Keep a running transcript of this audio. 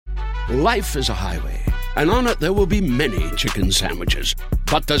Life is a highway, and on it there will be many chicken sandwiches.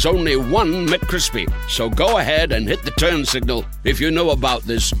 But there's only one McCrispy. So go ahead and hit the turn signal if you know about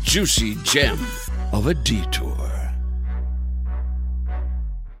this juicy gem of a detour.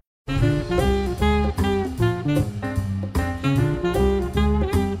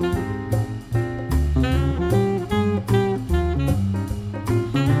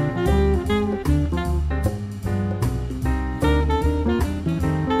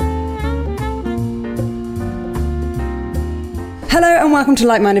 Hello and welcome to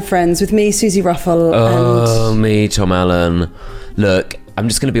Like-Minded Friends with me, Susie Ruffle. And me, Tom Allen. Look, I'm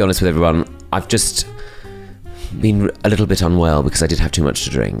just going to be honest with everyone. I've just been a little bit unwell because I did have too much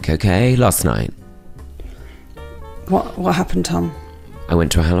to drink, okay? Last night. What happened, Tom? I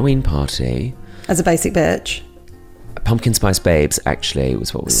went to a Halloween party. As a basic bitch? Pumpkin Spice Babes, actually,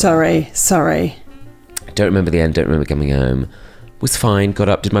 was what we Sorry. I don't remember the end, don't remember coming home. Was fine, got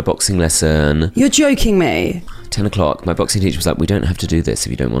up, did my boxing lesson. You're joking me. 10 o'clock, my boxing teacher was like, we don't have to do this if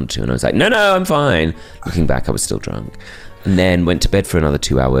you don't want to. And I was like, no, I'm fine. Looking back, I was still drunk. And then went to bed for another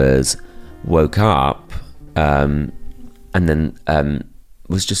 2 hours, woke up, and then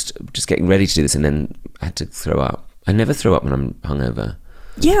was just getting ready to do this, and then I had to throw up. I never throw up when I'm hungover.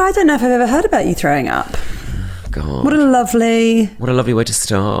 Yeah, I don't know if I've ever heard about you throwing up. God. What a lovely way to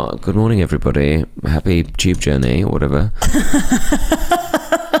start. Good morning, everybody. Happy tube journey, or whatever.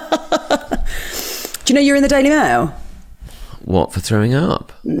 Do you know you're in the Daily Mail? What, for throwing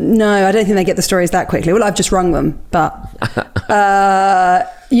up? No, I don't think they get the stories that quickly. Well, I've just rung them, but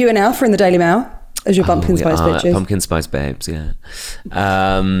you and Alf are in the Daily Mail as your Pumpkin Spice bitches. Pumpkin Spice Babes, yeah.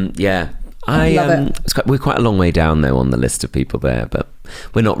 Yeah. I love it. We're quite a long way down, though, on the list of people there, but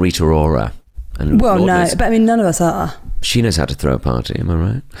we're not Rita Ora. Well, no, but I mean, none of us are. She knows how to throw a party, am I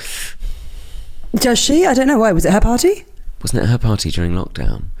right? Does she? I don't know. Why? Was it her party? Wasn't it her party during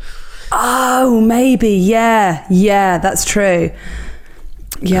lockdown? Oh, maybe. Yeah, that's true.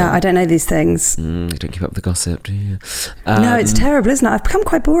 Yeah, I don't know these things. You don't keep up with the gossip, do you? No, it's terrible, isn't it? I've become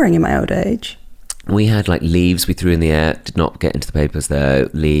quite boring in my old age. We had like leaves we threw in the air, did not get into the papers though,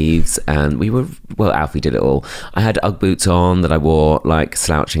 leaves, and we were, well, Alfie did it all. I had Ugg boots on that I wore like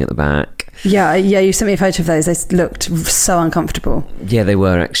slouching at the back. Yeah, you sent me a photo of those. They looked so uncomfortable. Yeah, they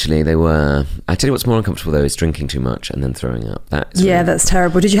were actually, they were. I tell you what's more uncomfortable though is drinking too much and then throwing up. That's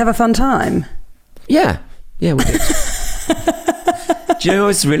terrible. Did you have a fun time? Yeah, we did. Do you know who I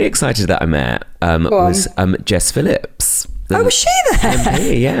was really excited that I met? Was Jess Phillips. Was she there?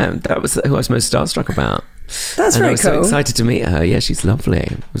 MP, yeah, that was who I was most starstruck about. That's very cool. I was so excited to meet her. Yeah, she's lovely.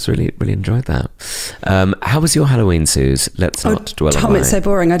 I was really enjoyed that. How was your Halloween, Suze? Let's not dwell on Tom, it's so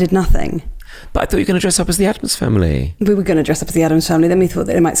boring. I did nothing. But I thought you were going to dress up as the Addams Family. We were going to dress up as the Addams Family. Then we thought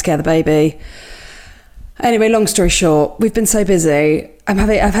that it might scare the baby. Anyway, long story short, we've been so busy.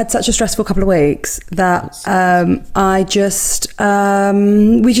 I've had such a stressful couple of weeks that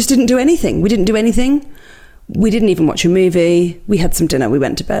we just didn't do anything. We didn't do anything. We didn't even watch a movie. We had some dinner. We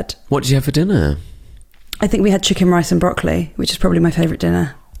went to bed. What did you have for dinner? I think we had chicken, rice and broccoli, which is probably my favourite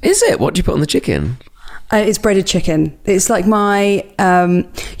dinner. Is it? What do you put on the chicken? It's breaded chicken. It's like my...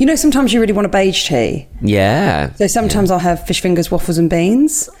 sometimes you really want a beige tea. Yeah. So sometimes I'll have fish fingers, waffles and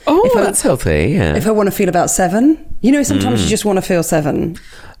beans. Oh, that's healthy, yeah. If I want to feel about 7. Sometimes you just want to feel 7.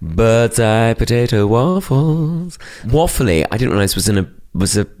 Bird's eye potato waffles. Waffly, I didn't realise was a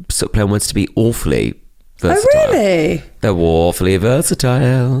sort of play on words to be awfully versatile. Oh, really? They're awfully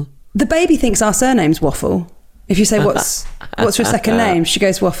versatile. The baby thinks our surname's Waffle. If you say, what's your second name? She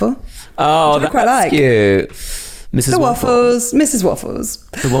goes, Waffle. Oh, that's quite like. Cute. Mrs. Waffles. Mrs. Waffles.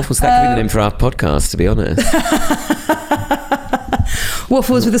 The Waffles, that could be the name for our podcast, to be honest.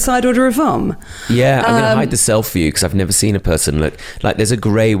 Waffles with a side order of vom. Yeah, I'm going to hide the self view because I've never seen a person look like there's a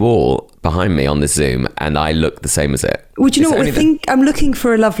grey wall behind me on this Zoom and I look the same as it. Would you know what we think? I'm looking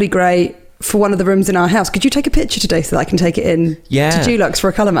for a lovely grey for one of the rooms in our house. Could you take a picture today so that I can take it in to Dulux for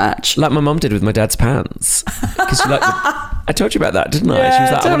a colour match? Like my mum did with my dad's pants. Because I told you about that, didn't I? Yeah, she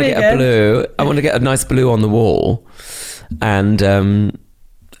was like, I want to get a blue. I want to get a nice blue on the wall. And for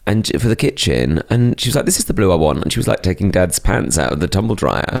the kitchen. And she was like, this is the blue I want. And she was like taking dad's pants out of the tumble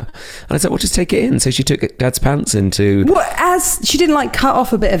dryer. And I said, well, just take it in. So she took dad's pants into... What, as she didn't like cut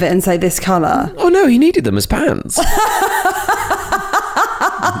off a bit of it and say this colour? Oh no, he needed them as pants.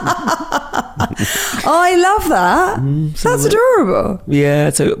 I love that. That's adorable.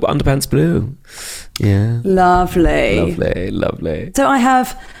 Yeah, so underpants blue. Yeah. Lovely. So I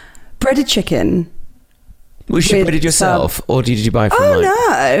have breaded chicken. Was you breaded yourself or did you buy from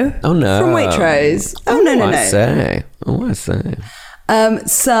no. Oh no. From Waitrose. No. I say.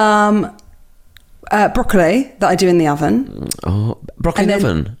 Some Broccoli that I do in the oven. Oh, broccoli in the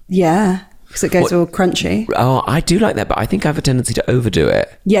oven? Yeah, because it goes all crunchy. Oh, I do like that, but I think I have a tendency to overdo it.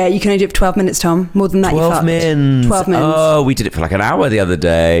 Yeah, you can only do it for 12 minutes, Tom. More than that, 12 minutes. 12 minutes. Oh, we did it for like an hour the other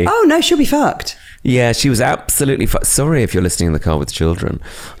day. Oh, no, she'll be fucked. Yeah, she was absolutely sorry if you're listening in the car with children.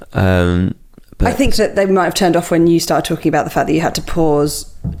 I think that they might have turned off when you started talking about the fact that you had to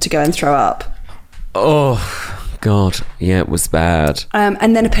pause to go and throw up. Oh, God. Yeah, it was bad.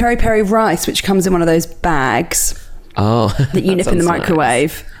 And then a peri-peri rice, which comes in one of those bags that you nip in the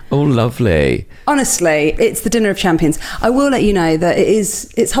microwave. Nice. Oh, lovely. Honestly, it's the dinner of champions. I will let you know that it's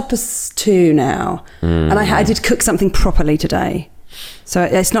 2:30 now. And I did cook something properly today. So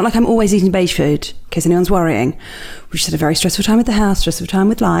it's not like I'm always eating beige food, in case anyone's worrying. We just had a very stressful time at the house, stressful time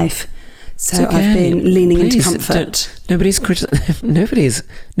with life. So okay. I've been leaning into comfort. Nobody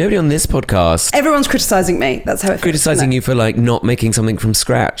on this podcast. Everyone's criticising me. That's how it feels. Criticising you for like not making something from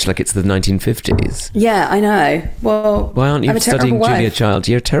scratch, like it's the 1950s. Yeah, I know. Well, why aren't you studying Julia Child?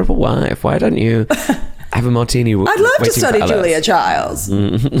 You're a terrible wife. Why don't you have a martini? I'd love to study Julia Childs.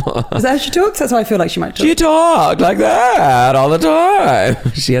 Is that how she talks? That's how I feel like she might talk. She talked like that all the time.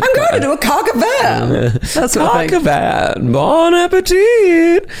 I'm going to do a coq au vin. That's what I think. Coq au vin. Bon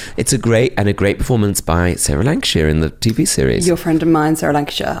appetit. It's a great performance by Sarah Lancashire in the TV series. Your friend of mine, Sarah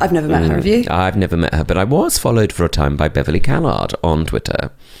Lancashire. I've never met her, have you? I've never met her, but I was followed for a time by Beverly Callard on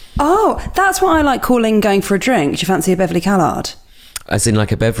Twitter. Oh, that's what I like calling going for a drink. Do you fancy a Beverly Callard? As in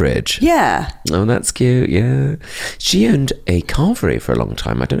like a beverage? Yeah. Oh, that's cute, yeah. She owned a carvery for a long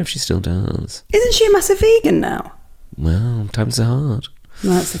time. I don't know if she still does. Isn't she a massive vegan now? Well, times are hard.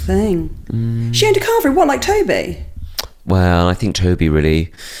 Well, that's the thing. She owned a carvery, what, like Toby? Well, I think Toby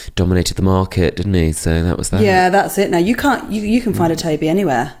really dominated the market, didn't he? So that was that. Yeah, that's it. Now you can find a Toby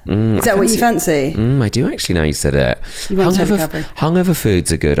anywhere. Is that what you fancy? I do actually. Now you said it. Hungover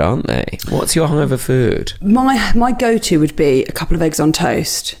foods are good, aren't they? What's your hungover food? My go-to would be a couple of eggs on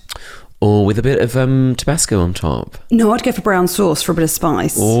toast. Or with a bit of Tabasco on top. No, I'd go for brown sauce for a bit of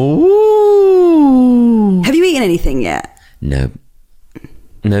spice. Ooh. Have you eaten anything yet? No,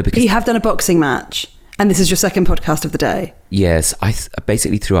 because you have done a boxing match. And this is your second podcast of the day. Yes, I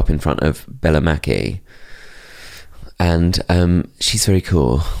basically threw up in front of Bella Mackie, and she's very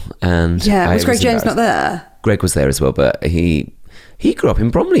cool. And yeah, was Greg James not there? Greg was there as well, but he grew up in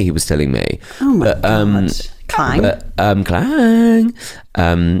Bromley. He was telling me. Oh my god! Clang.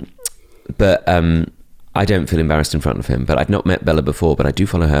 But I don't feel embarrassed in front of him, but I'd not met Bella before, but I do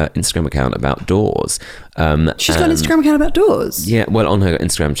follow her Instagram account about doors. She's got an Instagram account about doors? Yeah, well, on her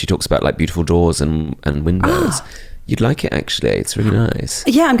Instagram, she talks about like beautiful doors and windows. You'd like it, actually. It's really nice.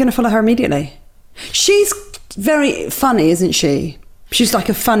 Yeah, I'm going to follow her immediately. She's very funny, isn't she? She's like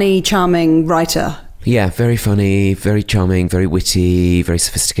a funny, charming writer. Yeah, very funny, very charming, very witty, very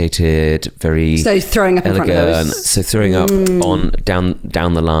sophisticated, very so throwing up elegant. In front of those. So throwing up on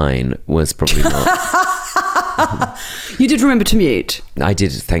down the line was probably not. You did remember to mute. I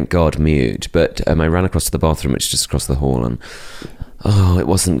did, thank God, mute. But I ran across to the bathroom, which is just across the hall, and it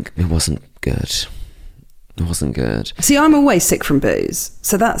wasn't good. It wasn't good. See, I'm always sick from booze,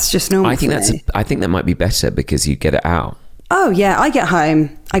 so that's just normal. I think that might be better because you get it out. Oh yeah, I get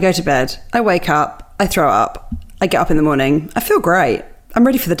home, I go to bed, I wake up, I throw up, I get up in the morning, I feel great. I'm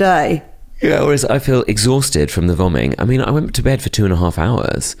ready for the day. Yeah, whereas I feel exhausted from the vomiting. I mean, I went to bed for 2.5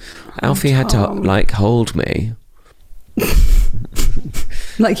 hours. Alfie had to hold me.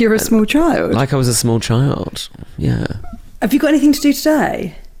 Like you're a small child? Like I was a small child, yeah. Have you got anything to do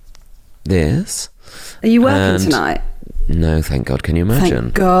today? This. Are you working tonight? No, thank God. Can you imagine?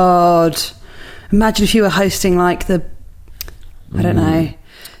 Thank God. Imagine if you were hosting like the, I don't know,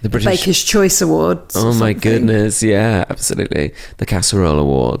 the Baker's Choice Awards. Oh my goodness, yeah, absolutely. The Casserole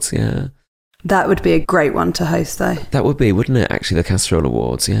Awards, yeah. That would be a great one to host, though. That would be, wouldn't it, actually, the Casserole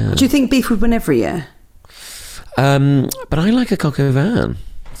Awards, yeah. Do you think Beef would win every year? But I like a coq au vin.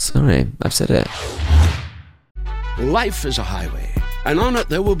 Sorry, I've said it. Life is a highway, and on it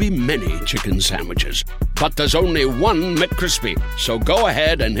there will be many chicken sandwiches. But there's only one McCrispy. So go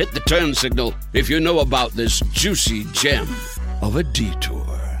ahead and hit the turn signal if you know about this juicy gem of a detour.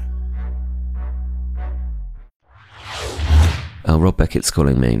 Oh, Rob Beckett's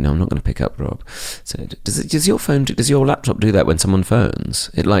calling me. No, I'm not going to pick up, Rob. So, does your laptop do that when someone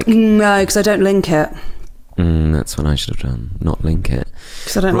phones? It like no, because I don't link it. That's what I should have done. Not link it.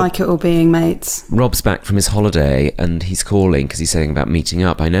 Because I don't like it all being mates. Rob's back from his holiday and he's calling because he's saying about meeting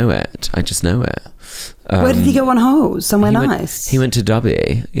up. I know it. I just know it. Where did he go on hold? Somewhere nice? He went to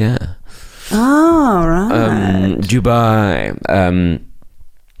Dubai, yeah. Oh, right. Dubai.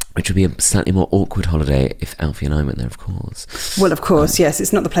 Which would be a slightly more awkward holiday if Alfie and I went there, of course. Well, of course, yes.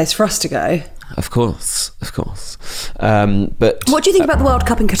 It's not the place for us to go. Of course. But what do you think about the World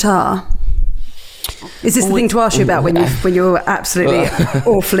Cup in Qatar? Is this the thing to ask you about when you're absolutely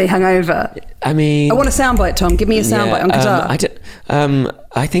awfully hungover? I mean, I want a soundbite, Tom. Give me a soundbite on Qatar.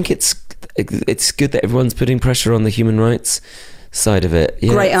 I think it's good that everyone's putting pressure on the human rights side of it.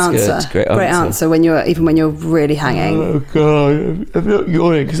 Yeah, Great answer when you're really hanging. Oh God, I'm not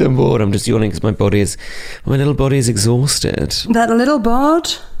yawning because I'm bored. I'm just yawning because my little body is exhausted. That little bod.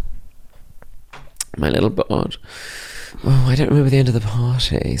 My little bod. Oh, I don't remember the end of the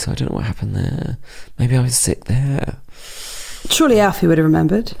party, so I don't know what happened there. Maybe I was sick there. Surely Alfie would have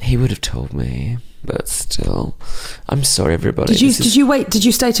remembered. He would have told me, but still, I'm sorry, everybody. Did you wait? Did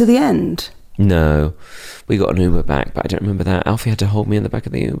you stay till the end? No, we got an Uber back, but I don't remember that. Alfie had to hold me in the back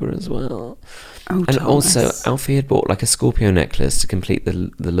of the Uber as well. Oh, and Thomas. Also, Alfie had bought like a Scorpio necklace to complete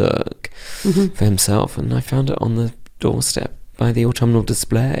the look for himself, and I found it on the doorstep by the autumnal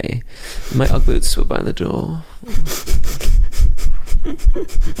display. My Ugg boots were by the door.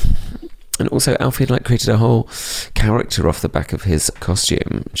 And also, Alfie had created a whole character off the back of his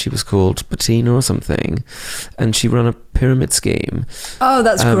costume. She was called Bettina or something, and she ran a pyramid scheme. Oh,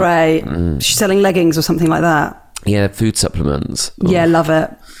 that's great. She's selling leggings or something like that. Yeah, food supplements. Yeah, love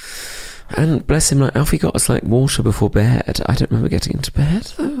it. And bless him, Alfie got us water before bed. I don't remember getting into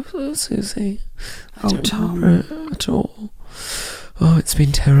bed though, Susie. I don't Tom. remember it at all. Oh, it's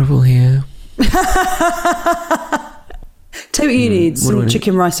been terrible here. Tell me what you need, some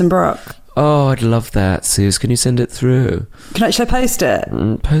chicken, rice and broth. Oh, I'd love that, Suze. Can you send it through? Should I post it?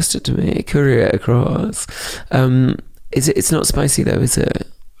 Post it to me. Courier it across. It's not spicy though, is it?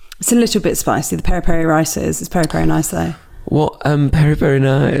 It's a little bit spicy. The peri-peri rice is. It's peri-peri nice though. What peri-peri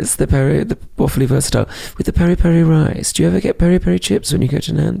nice? The waffly versatile with the peri-peri rice. Do you ever get peri-peri chips when you go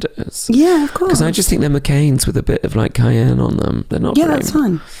to Nando's? Yeah, of course. Because I just think they're McCain's with a bit of cayenne on them. They're not. Yeah, that's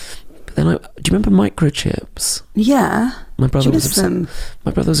fine. But then, do you remember microchips? Yeah. My brother was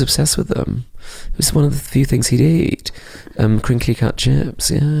obsessed with them. It was one of the few things he'd eat. Crinkly cut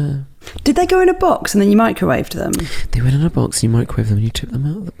chips. Yeah. Did they go in a box and then you microwaved them? They went in a box and you microwaved them and you took them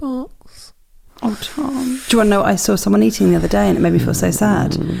out of the box. Oh, Tom. Do you want to know what I saw someone eating the other day and it made me feel so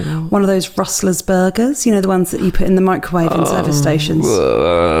sad? One of those Rustler's burgers, the ones that you put in the microwave in service stations. Is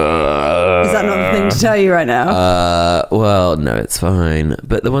that not the thing to tell you right now? Well, no, it's fine.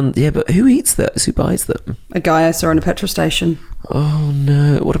 But but who eats those? Who buys them? A guy I saw in a petrol station. Oh,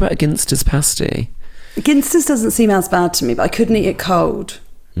 no. What about a Ginster's pasty? Ginster's doesn't seem as bad to me, but I couldn't eat it cold.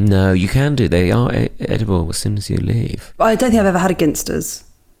 No, you can do. They are edible as soon as you leave. I don't think I've ever had a Ginster's.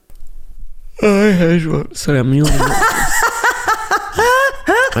 I hate one. Sorry, I'm yawning.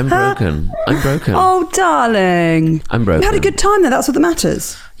 I'm broken. Oh, darling. I'm broken. You had a good time there. That's what that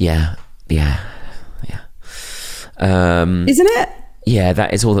matters. Yeah. Isn't it? Yeah,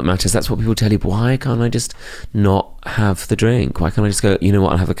 that is all that matters. That's what people tell you. Why can't I just not have the drink? Why can't I just go, you know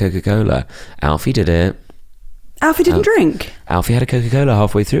what, I'll have a Coca-Cola? Alfie did it. Alfie didn't drink? Alfie had a Coca-Cola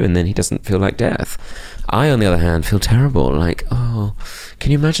halfway through and then he doesn't feel like death. I, on the other hand, feel terrible.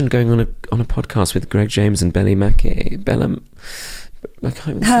 Can you imagine going on a podcast with Greg James and Bella Mackie? Bella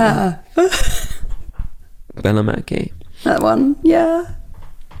Mackie. That one, yeah.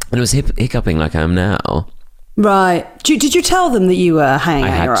 And it was hiccuping like I am now. Right. Did you tell them that you were hanging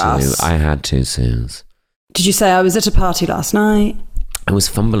out your ass? I had to, Suze. Did you say I was at a party last night? I was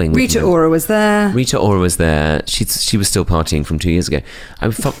fumbling. Rita Ora was there. She was still partying from 2 years ago. I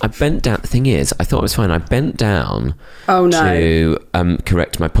bent down. The thing is, I thought it was fine. I bent down to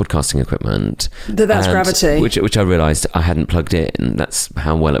correct my podcasting equipment. That's gravity. Which I realised I hadn't plugged in. That's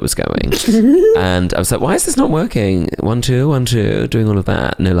how well it was going. And I was like, why is this not working? 1 2 1 2, doing all of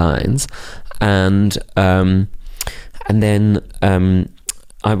that, no lines. And then I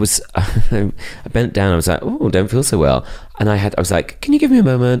bent down. I was like, oh, don't feel so well. And I was like, can you give me a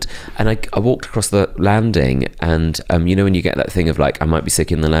moment? And I walked across the landing, and when you get that thing of I might be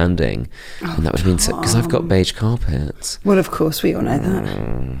sick in the landing, and that would have been sick because I've got beige carpets. Well, of course, we all know that. I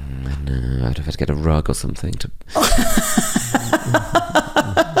know. I'd have had to get a rug or something to.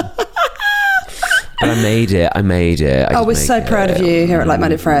 But I made it. We're so proud of you here at Like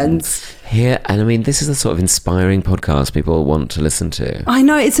Minded Friends. Here, and I mean, this is the sort of inspiring podcast people want to listen to. I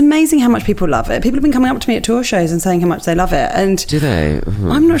know, it's amazing how much people love it. People have been coming up to me at tour shows and saying how much they love it. And do they?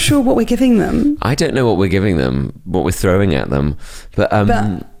 I'm not sure what we're giving them. I don't know what we're giving them, what we're throwing at them. But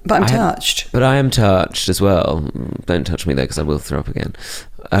I'm touched. But I am touched as well. Don't touch me though, because I will throw up again.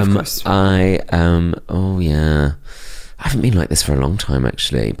 Of course. Oh yeah. I haven't been like this for a long time,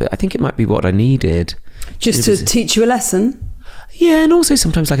 actually. But I think it might be what I needed. Just to teach you a lesson? Yeah, and also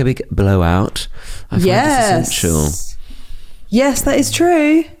sometimes like a big blowout. I find this essential. Yes, that is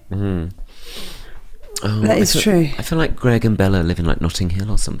true. Oh, that is true. I feel like Greg and Bella live in like Notting Hill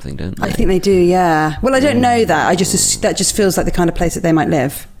or something, don't they? I think they do, yeah. Well, I don't know that. That just feels like the kind of place that they might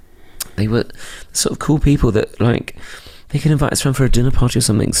live. They were sort of cool people that like they could invite us around for a dinner party or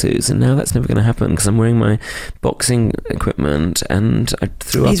something, Suze, and now that's never going to happen because I'm wearing my boxing equipment and I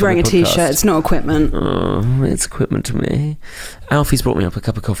threw up. He's wearing a t-shirt. It's not equipment. Oh, it's equipment to me. Alfie's brought me up a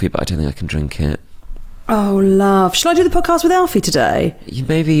cup of coffee, but I don't think I can drink it. Oh, love. Shall I do the podcast with Alfie today?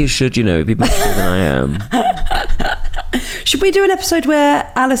 Maybe you should, it'd be much better than I am. Should we do an episode where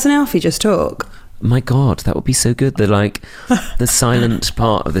Alice and Alfie just talk? My God, that would be so good. The silent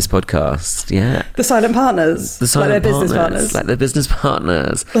part of this podcast, yeah. The silent partners. The silent business partners. Like their business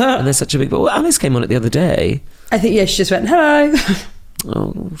partners. And they're such a big... Well, Alice came on it the other day. I think, she just went, hello.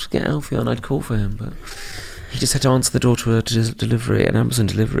 Oh, to get Alfie on, I'd call for him, but he just had to answer the door to a delivery, an Amazon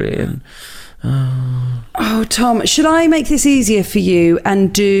delivery, and... Oh, Tom, should I make this easier for you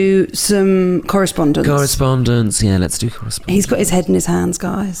and do some correspondence? Yeah, let's do correspondence. He's got his head in his hands,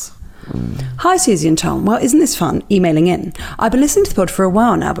 guys. Hi, Susie and Tom. Well, isn't this fun? Emailing in. I've been listening to the pod for a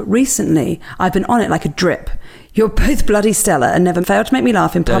while now, but recently I've been on it like a drip. You're both bloody stellar and never fail to make me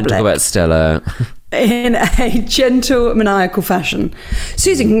laugh in public. Don't talk about Stella. In a gentle, maniacal fashion.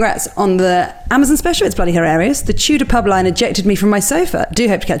 Susie, congrats on the Amazon special. It's bloody hilarious. The Tudor pub line ejected me from my sofa. Do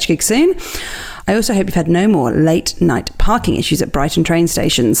hope to catch a gig soon. I also hope you've had no more late night parking issues at Brighton train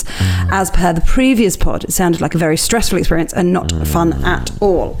stations. As per the previous pod, it sounded like a very stressful experience and not fun at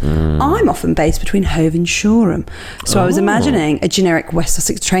all. I'm often based between Hove and Shoreham, so I was imagining a generic West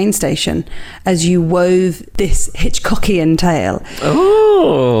Sussex train station as you wove this Hitchcockian tale.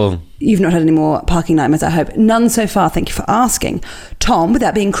 Oh. You've not had any more parking nightmares, I hope. None so far, thank you for asking. Tom,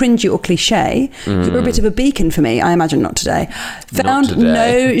 without being cringy or cliche, you're a bit of a beacon for me. I imagine not today. Found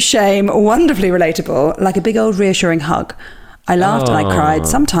no shame, wonderfully relatable, like a big old reassuring hug. I laughed and I cried,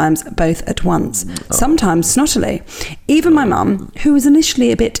 sometimes both at once, sometimes snottily. Even my mum, who was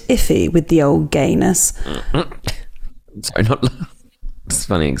initially a bit iffy with the old gayness. Sorry, not... It's a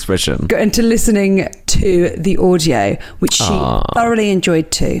funny expression. Got into listening to the audio, which she thoroughly enjoyed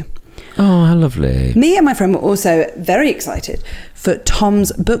too. Oh, how lovely. Me and my friend were also very excited for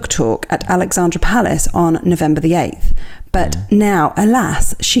Tom's book talk at Alexandra Palace on November the 8th. But now,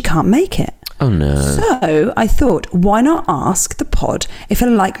 alas, she can't make it. Oh, no. So I thought, why not ask the pod if a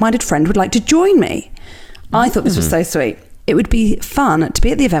like-minded friend would like to join me? I thought this was so sweet. It would be fun to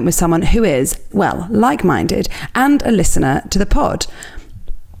be at the event with someone who is, well, like-minded and a listener to the pod.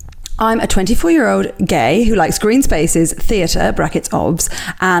 I'm a 24-year-old gay who likes green spaces, theatre, brackets obs,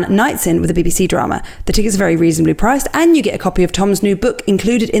 and nights in with a BBC drama. The tickets are very reasonably priced, and you get a copy of Tom's new book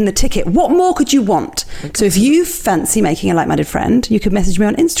included in the ticket. What more could you want? So if you fancy making a like-minded friend, you could message me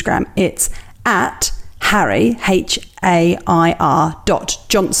on Instagram. It's at Harry, HAIR.Johnson,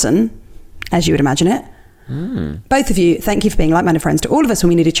 as you would imagine it. Both of you, thank you for being like-minded friends to all of us when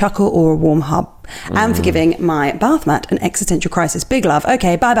we need a chuckle or a warm hug, and for giving my bath mat an existential crisis. Big love.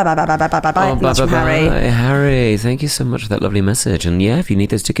 Okay, bye. Oh, That's from Harry. Harry, thank you so much for that lovely message. And yeah, if you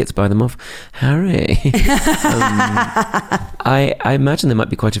need those tickets, buy them off Harry. I imagine there might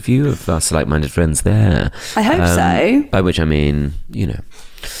be quite a few of us like-minded friends there. I hope so. By which I mean, you know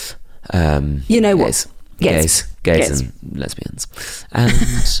what? Gays and lesbians,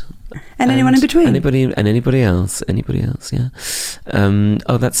 and anyone in between. Anybody else, yeah.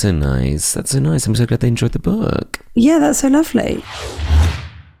 Oh, that's so nice. I'm so glad they enjoyed the book. Yeah, that's so lovely.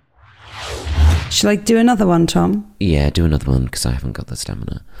 Shall I do another one, Tom? Yeah, do another one, because I haven't got the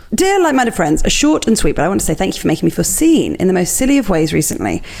stamina. Dear like-minded friends, a short and sweet, but I want to say thank you for making me feel seen in the most silly of ways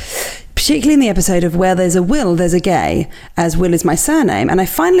recently. Particularly in the episode of Where There's a Will, There's a Gay, as Will is my surname, and I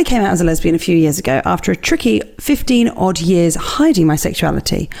finally came out as a lesbian a few years ago after a tricky 15-odd years hiding my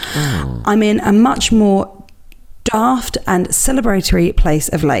sexuality. I'm in a much more daft and celebratory place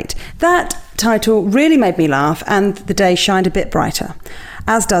of late. That title really made me laugh, and the day shined a bit brighter,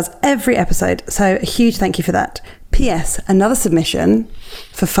 as does every episode, so a huge thank you for that. P.S. Another submission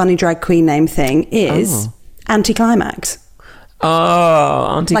for funny drag queen name thing is Anticlimax.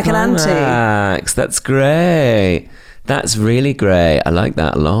 Oh, Anticlimax. Like an anti. That's great. That's really great. I like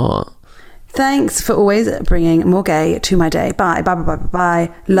that a lot. Thanks for always bringing more gay to my day. Bye.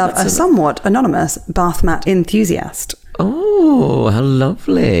 Love, a somewhat anonymous bath mat enthusiast. Oh, how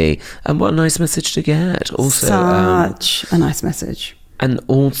lovely. And what a nice message to get. Also, such a nice message. And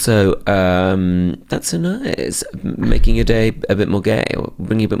also, that's so nice. Making your day a bit more gay, or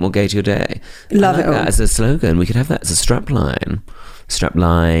bringing a bit more gay to your day. Love it all. That as a slogan. We could have that as a strapline.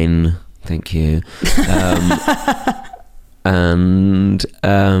 Strapline. Thank you. and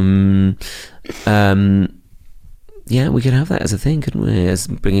yeah, we could have that as a thing, couldn't we? As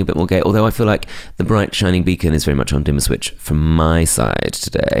bringing a bit more gay. Although I feel like the bright shining beacon is very much on dimmer switch from my side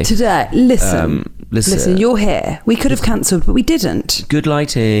today. Listen, you're here. We could have cancelled, but we didn't. Good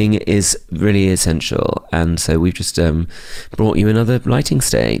lighting is really essential, and so we've just brought you another lighting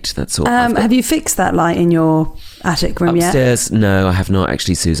state. That's all. Have you fixed that light in your attic room upstairs? No, I have not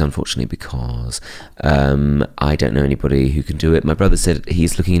actually, Suze, unfortunately, because I don't know anybody who can do it. My brother said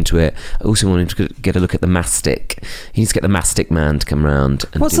he's looking into it. I also wanted to get a look at the mastic. He needs to get the mastic man to come round.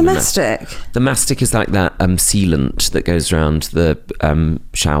 What's the mastic? The mastic is like that sealant that goes around the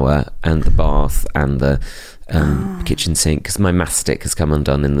shower and the bath and the kitchen sink, because my mastic has come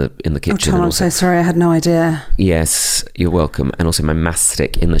undone in the kitchen. Oh, Tom, I'm so sorry, I had no idea. Yes, you're welcome. And also my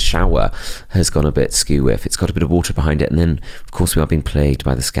mastic in the shower has gone a bit skew-whiff. It's got a bit of water behind it, and then of course we are being plagued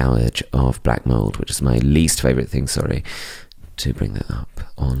by the scourge of black mold, which is my least favourite thing. Sorry to bring that up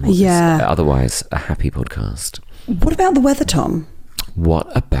on otherwise a happy podcast. What about the weather, Tom? What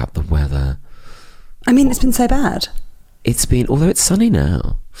about the weather? I mean, it's been so bad. It's been, although it's sunny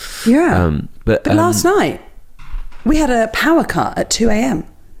now. Yeah. But last night, we had a power cut at 2 a.m.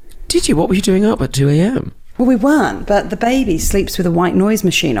 Did you? What were you doing up at 2 a.m? Well, we weren't, but the baby sleeps with a white noise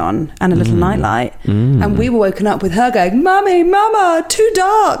machine on and a little nightlight. And we were woken up with her going, Mummy, Mama, too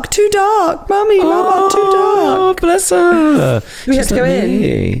dark, Mummy, Mama, too dark. Oh, bless her. We had to go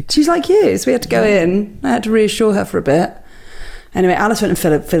in. She's like you, so we had to go in. I had to reassure her for a bit. Anyway, Alice went and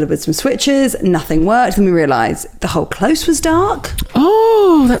filled it with some switches. Nothing worked. Then we realised the whole close was dark.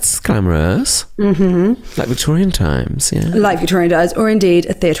 Oh, that's glamorous. Mm-hmm. Like Victorian times, yeah. Like Victorian times, or indeed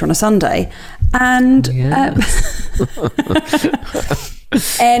a theatre on a Sunday. And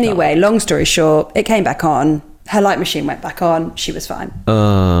anyway, long story short, it came back on. Her light machine went back on. She was fine.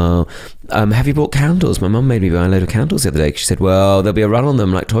 Oh, have you bought candles? My mum made me buy a load of candles the other day. She said, well, there'll be a run on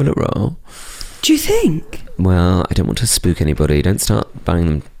them like toilet roll. Do you think? Well, I don't want to spook anybody. Don't start buying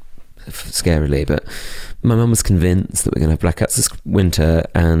them scarily, but my mum was convinced that we're going to have blackouts this winter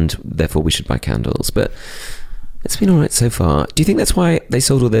and therefore we should buy candles. But it's been all right so far. Do you think that's why they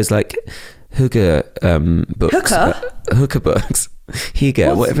sold all those like hygge books? Hygge books.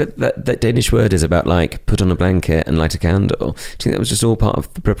 Hygge, whatever that Danish word is about, like put on a blanket and light a candle. Do you think that was just all part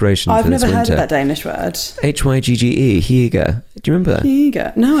of the preparation for this winter? I've never heard of that Danish word. Hygge, Hygge. Do you remember?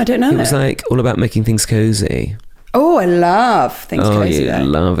 Hygge. No, I don't know. It was like all about making things cozy. Oh, I love things cozy.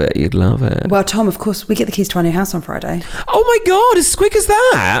 Oh, you'd love it. Well, Tom, of course, we get the keys to our new house on Friday. Oh my God, as quick as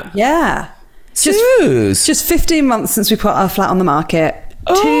that? Yeah. Just 15 months since we put our flat on the market.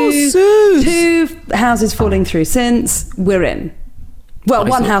 Two houses falling through since. We're in. Well,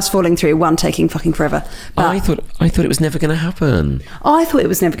 one house falling through, one taking fucking forever. But I thought it was never going to happen. I thought it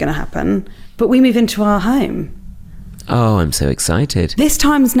was never going to happen, but we move into our home. Oh, I'm so excited. This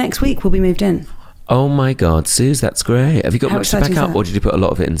time's next week we'll be moved in. Oh my God, Suze, that's great. Have you got much to back up, or did you put a lot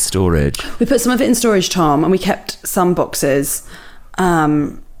of it in storage? We put some of it in storage, Tom, and we kept some boxes.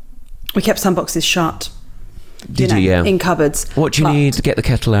 We kept some boxes shut. Did you? Yeah. In cupboards. What do you need to get the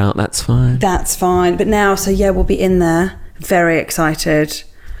kettle out? That's fine. That's fine. But now, we'll be in there. Very excited.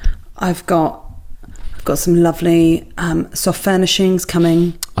 I've got some lovely soft furnishings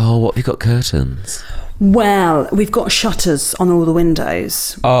coming. Oh, what have you got? Curtains? Well, we've got shutters on all the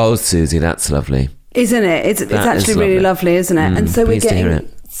windows. Oh, Susie, that's lovely. Isn't it? It's actually really lovely, isn't it? And so we're getting...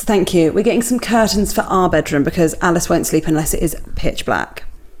 Thank you. We're getting some curtains for our bedroom because Alice won't sleep unless it is pitch black.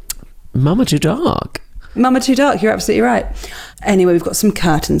 Mama too dark. Mama too dark, you're absolutely right. Anyway, we've got some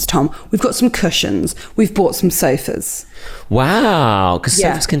curtains, Tom. We've got some cushions. We've bought some sofas. Wow, because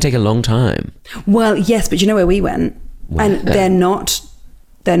sofas can take a long time. Well, yes, but you know where we went? Where? And they're not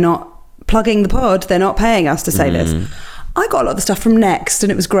plugging the pod. They're not paying us to say this. I got a lot of the stuff from Next and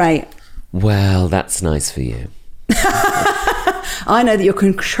it was great. Well, that's nice for you. I know that you're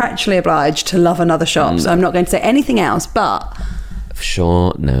contractually obliged to love another shop, so I'm not going to say anything else, but...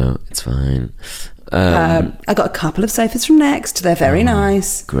 Sure, no, it's fine. I got a couple of sofas from Next. They're very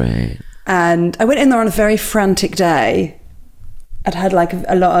nice. Great. And I went in there on a very frantic day. I'd had like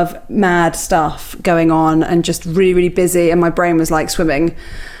a lot of mad stuff going on and just really, really busy, and my brain was like swimming.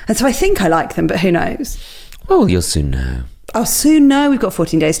 And so I think I like them, but who knows? Well, you'll soon know. I'll soon know. We've got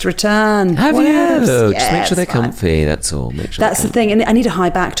 14 days to return. Have you? Just make sure they're comfy, that's all. That's the thing. And I need a high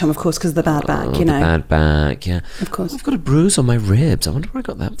back, Tom, of course, because of the bad back, you know. The bad back, yeah. Of course. I've got a bruise on my ribs. I wonder where I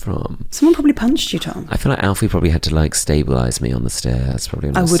got that from. Someone probably punched you, Tom. I feel like Alfie probably had to like stabilise me on the stairs. Probably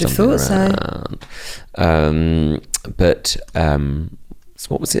when I would have thought around. So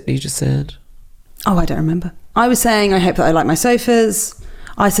what was it you just said? Oh, I don't remember. I was saying I hope that I like my sofas.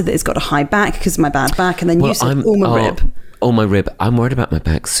 I said that it's got a high back because of my bad back, and then you said my rib. Oh, my rib. I'm worried about my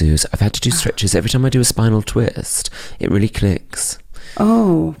back, Suze. I've had to do stretches. Every time I do a spinal twist, it really clicks.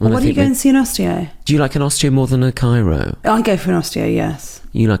 Oh, well, why don't you go and see an osteo? Do you like an osteo more than a chiro? I go for an osteo, yes.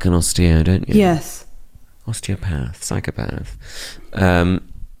 You like an osteo, don't you? Yes. Osteopath, psychopath.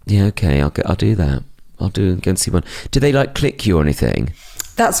 Yeah, okay, I'll do that. I'll go and see one. Do they like click you or anything?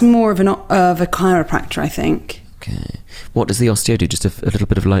 That's more of a chiropractor, I think. Okay. What does the osteo do? Just a little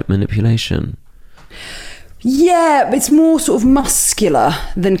bit of light manipulation? Yeah, it's more sort of muscular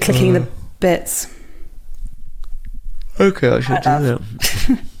than clicking the bits. Okay, I should do that.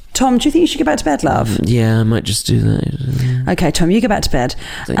 Tom, do you think you should go back to bed, love? Yeah, I might just do that. Okay, Tom, you go back to bed.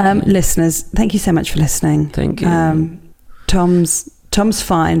 Listeners, thank you so much for listening. Thank you. Tom's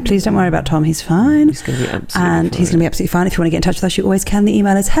fine. Please don't worry about Tom. He's fine. He's going to be absolutely fine. He's going to be absolutely fine. If you want to get in touch with us, you always can. The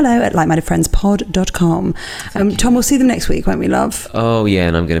email is hello@likemindedfriendspod.com. Tom, we'll see them next week, won't we, love? Oh, yeah,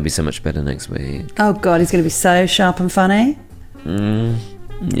 and I'm going to be so much better next week. Oh, God, he's going to be so sharp and funny. Yeah.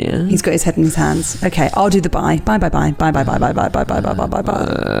 He's got his head in his hands. Okay, I'll do the bye. Bye, bye, bye. Bye, bye, bye, bye, bye, bye, bye, bye, bye, bye, bye.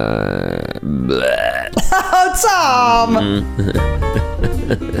 Oh,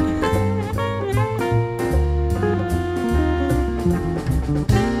 Tom!